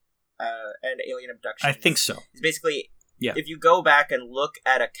man and alien abduction? I think so. It's basically, yeah. If you go back and look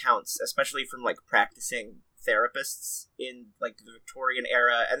at accounts, especially from practicing therapists in the Victorian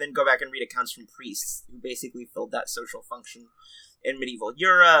era, and then go back and read accounts from priests who basically filled that social function in medieval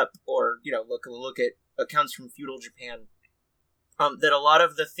Europe, or look at accounts from feudal Japan. That a lot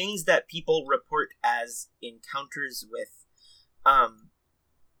of the things that people report as encounters with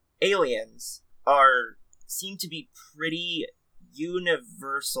aliens seem to be pretty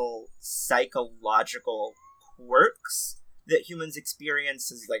universal psychological quirks that humans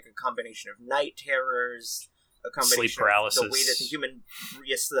experience, as a combination of night terrors, a combination sleep paralysis, of the way that the human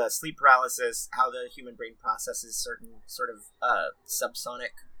sleep paralysis, how the human brain processes certain sort of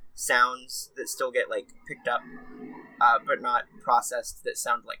subsonic sounds that still get picked up but not processed, that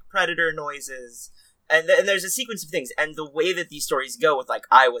sound like predator noises, and there's a sequence of things, and the way that these stories go with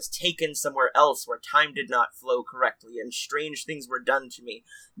I was taken somewhere else where time did not flow correctly and strange things were done to me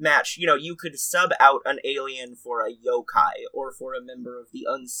match, you could sub out an alien for a yokai or for a member of the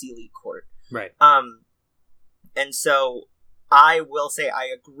Unseelie court, right? And so I will say I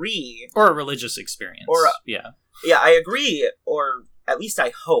agree, or a religious experience, or yeah, I agree, or at least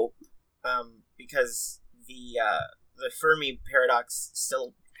I hope, because the Fermi paradox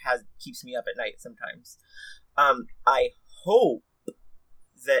still keeps me up at night sometimes. I hope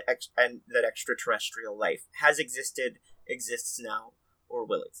that extraterrestrial life has existed, exists now, or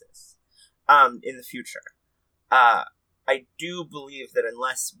will exist in the future. I do believe that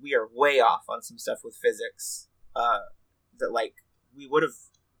unless we are way off on some stuff with physics, that we would have,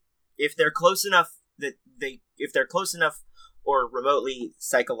 if they're close enough or remotely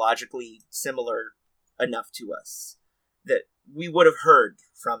psychologically similar enough to us, that we would have heard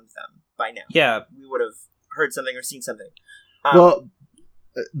from them by now. Yeah. We would have heard something or seen something.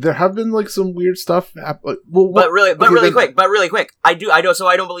 There have been some weird stuff happen. But really quick. I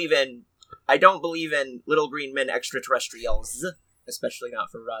don't believe in little green men extraterrestrials, especially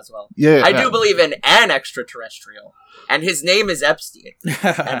not for Roswell. Yeah. I do believe in an extraterrestrial, and his name is Epstein.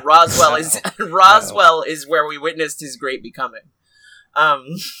 And Roswell is where we witnessed his great becoming.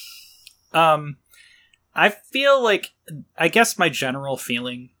 I feel I guess my general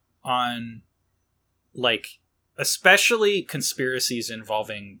feeling on especially conspiracies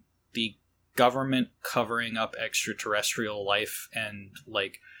involving the government covering up extraterrestrial life and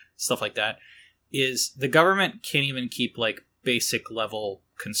stuff like that is the government can't even keep basic level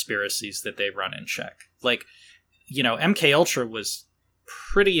conspiracies that they run in check. MK Ultra was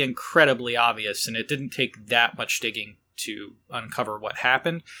pretty incredibly obvious, and it didn't take that much digging to uncover what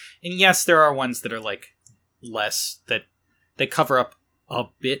happened. And yes, there are ones that are less, that they cover up a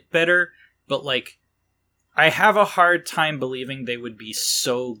bit better, but I have a hard time believing they would be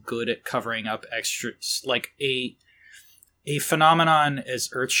so good at covering up a phenomenon as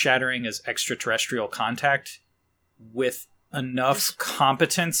earth-shattering as extraterrestrial contact with enough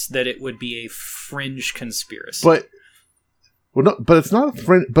competence that it would be a fringe conspiracy. But it's not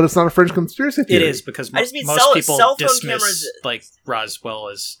a fringe conspiracy theory. It is, because most people dismiss Roswell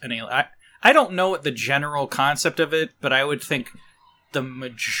as an alien. I don't know what the general concept of it, but I would think the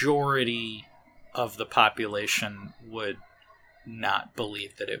majority of the population would not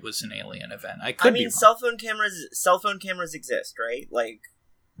believe that it was an alien event. I mean, cell phone cameras exist, right? Like,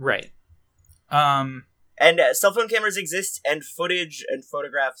 right. And cell phone cameras exist, and footage and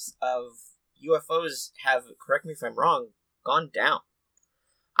photographs of UFOs have, correct me if I'm wrong, gone down.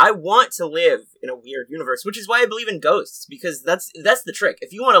 I want to live in a weird universe, which is why I believe in ghosts, because that's the trick.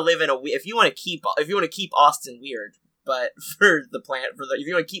 If you want to live in if you want to keep Austin weird, but if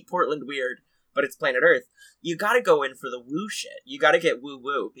you want to keep Portland weird, but it's planet Earth, you got to go in for the woo shit. You got to get woo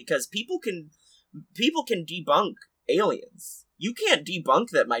woo, because people can debunk aliens. You can't debunk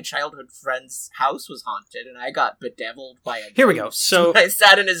that my childhood friend's house was haunted and I got bedeviled by a ghost. Here we go. So I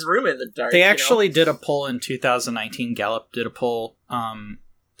sat in his room in the dark. They actually did a poll in 2019. Gallup did a poll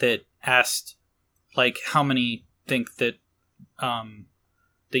that asked, like, how many think that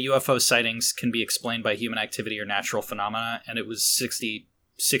the UFO sightings can be explained by human activity or natural phenomena, and it was 60%,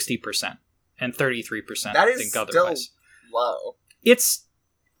 and 33% that is think otherwise. Still low. It's,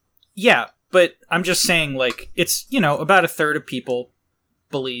 yeah, but I'm just saying, like, it's, about a third of people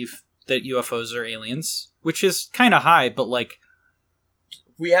believe that UFOs are aliens, which is kind of high, but, like,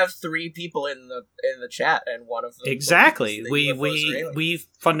 we have 3 people in the chat, and one of them exactly. We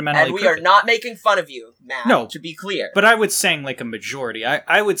fundamentally, and we are not making fun of you, Matt. No, to be clear. But I would say, like, a majority.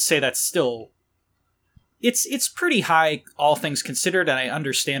 I would say that's still, it's pretty high, all things considered, and I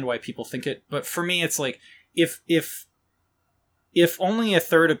understand why people think it. But for me, it's like, if only a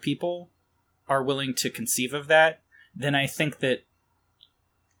third of people are willing to conceive of that, then I think that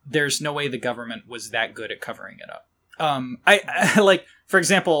there's no way the government was that good at covering it up. I like, for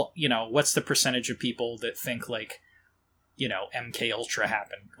example, what's the percentage of people that think, like, MK Ultra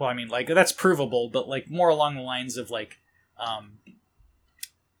happened? Well, I mean, like, that's provable, but, like, more along the lines of, like, that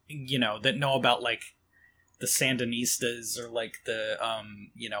know about, like, the Sandinistas, or, like, the,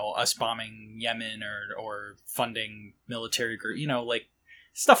 us bombing Yemen, or funding military group, like,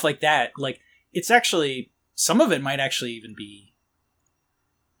 stuff like that. Like, it's actually, some of it might actually even be,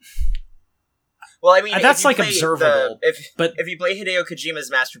 well, I mean, that's, like, observable. If you play Hideo Kojima's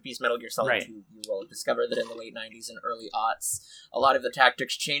masterpiece Metal Gear Solid right. 2, you will discover that in the late 90s and early aughts, a lot of the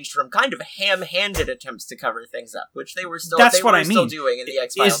tactics changed from kind of ham-handed attempts to cover things up, which they were still still doing in the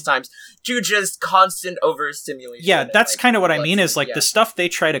X-Files times, to just constant overstimulation. Yeah, that's kind of what I mean, is, like, yeah. the stuff they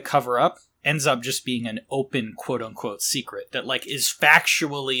try to cover up ends up just being an open, quote-unquote, secret that, like, is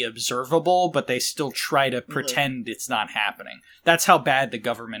factually observable, but they still try to pretend it's not happening. That's how bad the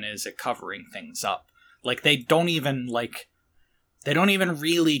government is at covering things up. Like, they don't even really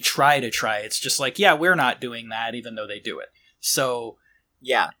try. It's just like, yeah, we're not doing that, even though they do it. So,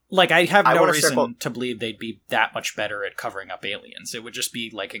 yeah. Like, I have no reason to believe they'd be that much better at covering up aliens. It would just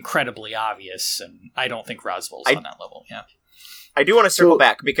be, like, incredibly obvious, and I don't think Roswell's on that level, yeah. I do want to circle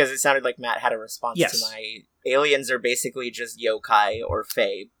back, because it sounded like Matt had a response yes. to my aliens are basically just yokai or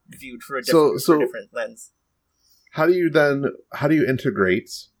fae viewed through a different lens. How do you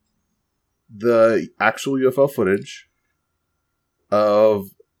integrate the actual UFO footage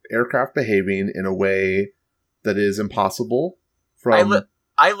of aircraft behaving in a way that is impossible from...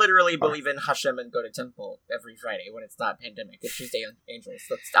 I literally believe in Hashem and go to temple every Friday when it's not pandemic. It's just angels.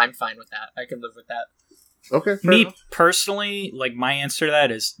 I'm fine with that. I can live with that. Okay. Me personally, like, my answer to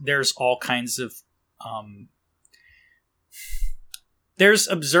that is there's all kinds of there's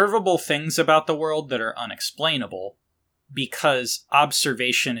observable things about the world that are unexplainable, because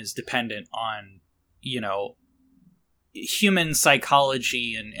observation is dependent on, human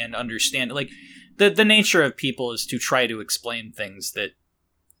psychology and understand, like, the nature of people is to try to explain things that,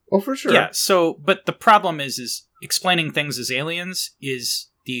 oh, for sure. Yeah, so, but the problem is explaining things as aliens is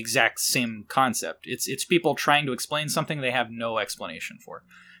the exact same concept. It's people trying to explain something they have no explanation for.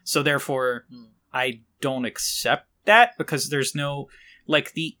 So therefore, I don't accept that, because there's no,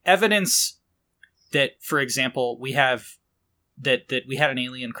 like, the evidence that, for example, we have that we had an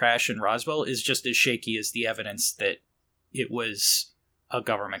alien crash in Roswell is just as shaky as the evidence that it was a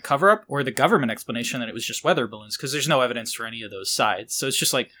government cover-up, or the government explanation that it was just weather balloons, because there's no evidence for any of those sides. So it's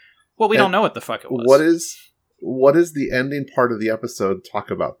just like, well, we don't know what the fuck it was. What is the ending part of the episode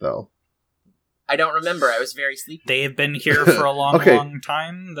talk about, though? I don't remember. I was very sleepy. They have been here for a long, long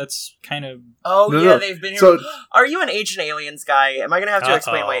time. That's kind of... Oh, no. They've been here. So, are you an Ancient Aliens guy? Am I going to have to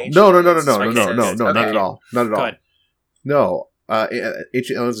explain why Ancient Aliens? No, okay. Not at all. Not at all. Good. No,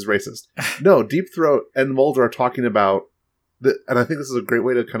 Ancient Aliens is racist. No, Deep Throat and Mulder are talking about... and I think this is a great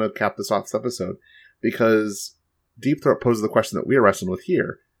way to kind of cap this off this episode, because Deep Throat poses the question that we are wrestling with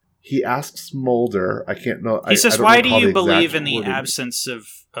here. He asks Mulder, I can't know... He says, why do you believe in the absence of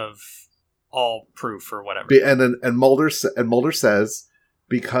all proof or whatever. And Mulder says,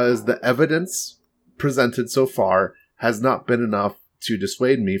 because the evidence presented so far has not been enough to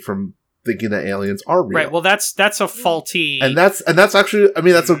dissuade me from thinking that aliens are real. Right. Well, that's a faulty, and that's actually, I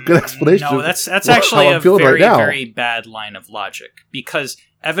mean, that's a good explanation. No, that's actually a very very bad line of logic, because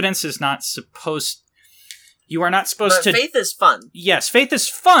evidence is not supposed. You are not supposed to. Faith is fun. Yes, faith is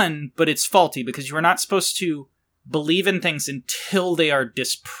fun, but it's faulty because you are not supposed to believe in things until they are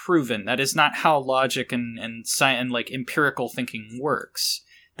disproven. That is not how logic and like empirical thinking works.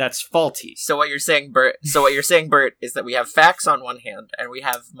 That's faulty. So what you're saying, Bert, is that we have facts on one hand and we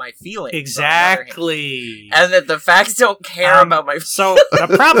have my feelings exactly, on the other hand, and that the facts don't care about my. So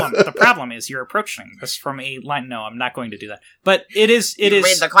the problem is you're approaching this from a line. No, I'm not going to do that. But it is. You've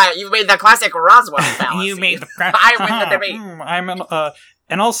made the classic Roswell fallacy. You made the. I win the debate.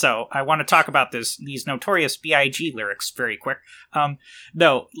 And also, I want to talk about these notorious B.I.G. lyrics very quick.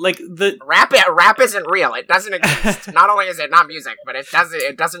 No, like the rap isn't real. It doesn't exist. Not only is it not music, but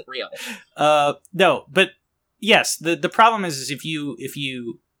it doesn't real. No, but yes, the problem is if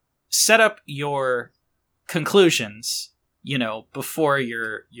you set up your conclusions, before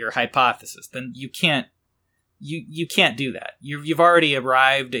your hypothesis, then you can't do that. You've already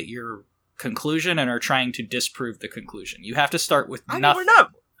arrived at your conclusion and are trying to disprove the conclusion. You have to start with nothing. We're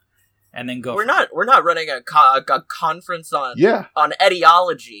not, and then go. We're not running a conference on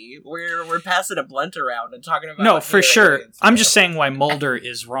etiology. We're passing a blunt around and talking about. No, for sure. I'm just saying why Mulder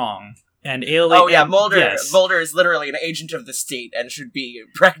is wrong and alien. Oh yeah, Mulder is literally an agent of the state and should be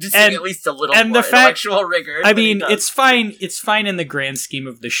practicing at least a little more intellectual rigor. I mean, it's fine. It's fine in the grand scheme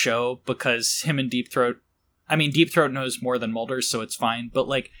of the show because him and Deep Throat. I mean, Deep Throat knows more than Mulder, so it's fine. But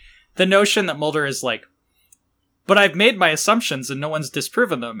like. The notion that Mulder is like, but I've made my assumptions and no one's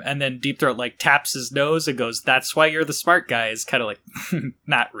disproven them, and then Deep Throat like taps his nose and goes, "That's why you're the smart guy," is kind of like,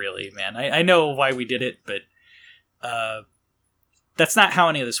 not really, man. I know why we did it, but that's not how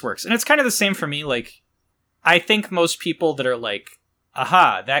any of this works. And it's kind of the same for me. Like, I think most people that are like,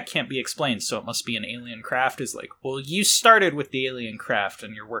 "Aha, that can't be explained, so it must be an alien craft," is like, well, you started with the alien craft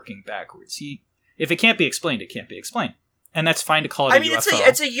and you're working backwards. If it can't be explained, it can't be explained. And that's fine to call it a UFO.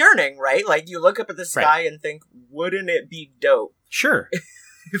 It's a yearning, right? Like, you look up at the sky and think, wouldn't it be dope? Sure.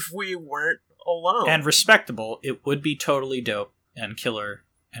 If we weren't alone. And respectable, it would be totally dope and killer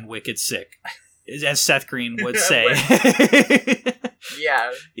and wicked sick, as Seth Green would say.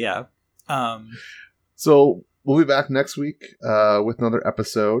 Yeah. Yeah. So, we'll be back next week with another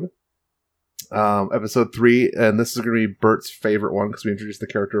episode. Episode 3, and this is going to be Bert's favorite one because we introduced the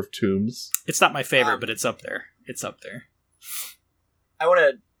character of Toombs. It's not my favorite, but it's up there. It's up there. I want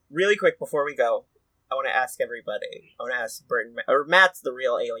to, really quick before we go, I want to ask everybody. I want to ask Bert or Matt's the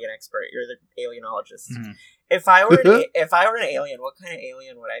real alien expert. You're the alienologist. Mm-hmm. If I were an alien, what kind of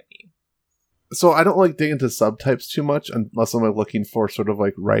alien would I be? So I don't like digging into subtypes too much unless I'm like looking for sort of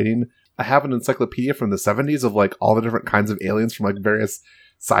like writing. I have an encyclopedia from the 70s of like all the different kinds of aliens from like various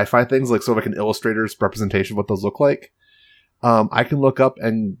sci-fi things, like sort of like an illustrator's representation of what those look like. I can look up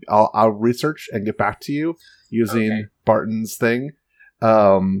and I'll research and get back to you using Barton's thing.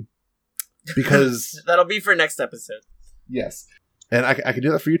 Because that'll be for next episode. Yes. And I can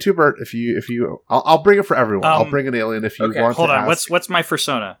do that for you too, Bert. If you I'll bring it for everyone. I'll bring an alien if you want. Hold on. What's my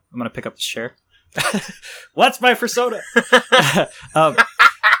persona? I'm gonna pick up this chair. What's my persona?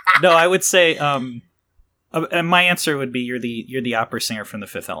 No, I would say my answer would be you're the opera singer from The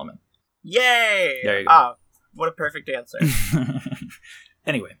Fifth Element. Yay! There you go. What a perfect answer.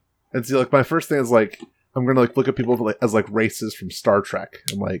 Anyway. And see, like, my first thing is, like, I'm going to, like, look at people as, like, races from Star Trek.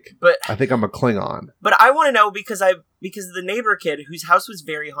 And, like, I think I'm a Klingon. But I want to know because the neighbor kid, whose house was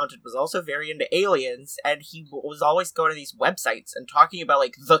very haunted, was also very into aliens, and he was always going to these websites and talking about,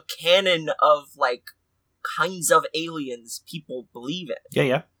 like, the canon of, like, kinds of aliens people believe in.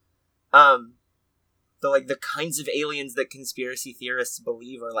 Yeah. The kinds of aliens that conspiracy theorists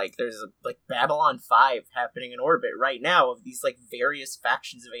believe are like there's like Babylon 5 happening in orbit right now of these like various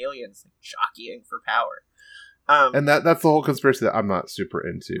factions of aliens like, jockeying for power. And that's the whole conspiracy that I'm not super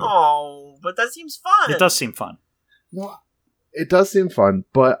into. Oh, but that seems fun. It does seem fun. Well, it does seem fun,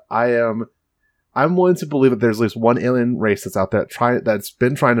 but I'm willing to believe that there's at least one alien race that's out there that's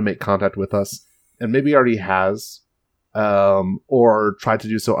been trying to make contact with us and maybe already has, or tried to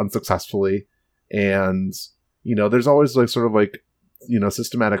do so unsuccessfully. And, there's always like sort of like,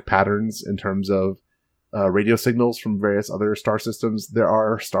 systematic patterns in terms of radio signals from various other star systems. There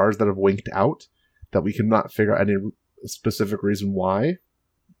are stars that have winked out that we cannot figure out any specific reason why.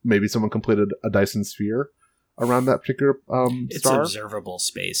 Maybe someone completed a Dyson sphere around that particular it's star. It's observable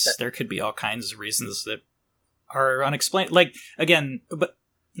space. There could be all kinds of reasons that are unexplained. Like, again, but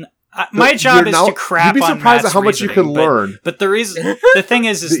My job is now, to crap You'd be on surprised Matt's at how much you can reasoning, learn. But the thing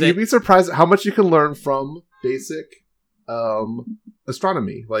is You'd that be surprised at how much you can learn from basic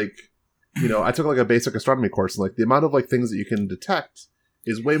astronomy. Like, I took like a basic astronomy course, and like the amount of like things that you can detect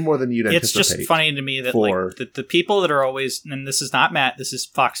is way more than you'd it's anticipate. just funny to me that like the people that are always, and this is not Matt, this is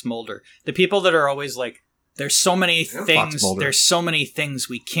Fox Mulder, the people that are always like, there's so many things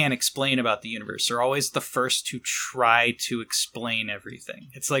we can't explain about the universe are always the first to try to explain everything.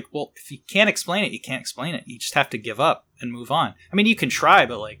 It's like, well, if you can't explain it, you can't explain it. You just have to give up and move on. I mean, you can try,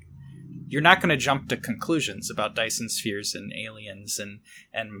 but like, you're not going to jump to conclusions about Dyson spheres and aliens and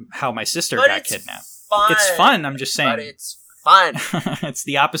how my sister got kidnapped. Fun. It's fun. I'm just saying. But it's fun. It's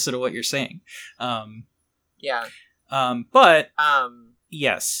the opposite of what you're saying. Yeah. But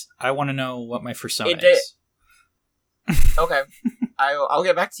yes, I want to know what my persona is. Okay. I'll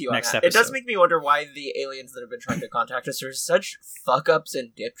get back to you on Next that. episode. It does make me wonder why the aliens that have been trying to contact us are such fuck-ups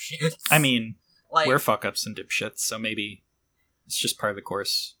and dipshits. I mean, like, we're fuck-ups and dipshits, so maybe it's just part of the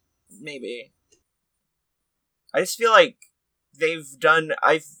course. Maybe. I just feel like they've done...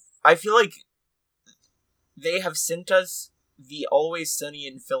 I feel like they have sent us the Always Sunny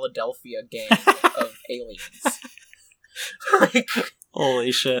in Philadelphia gang of aliens. Like...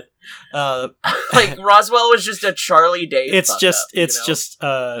 Holy shit! Like Roswell was just a Charlie Day. It's just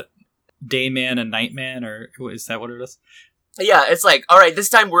Dayman and Nightman, or is that what it is? Yeah, it's like, all right, this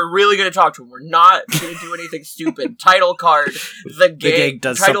time we're really gonna talk to him. We're not gonna do anything stupid. Title card: the gang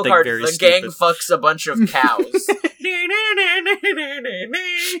does title something card: very the stupid. gang fucks a bunch of cows.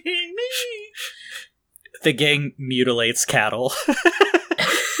 The gang mutilates cattle.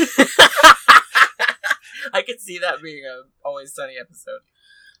 I could see that being a Always Sunny episode.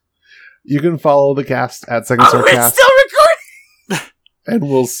 You can follow the cast at Second Star It's Cast, still recording. and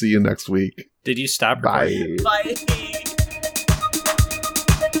we'll see you next week. Did you stop recording? Bye. Bye.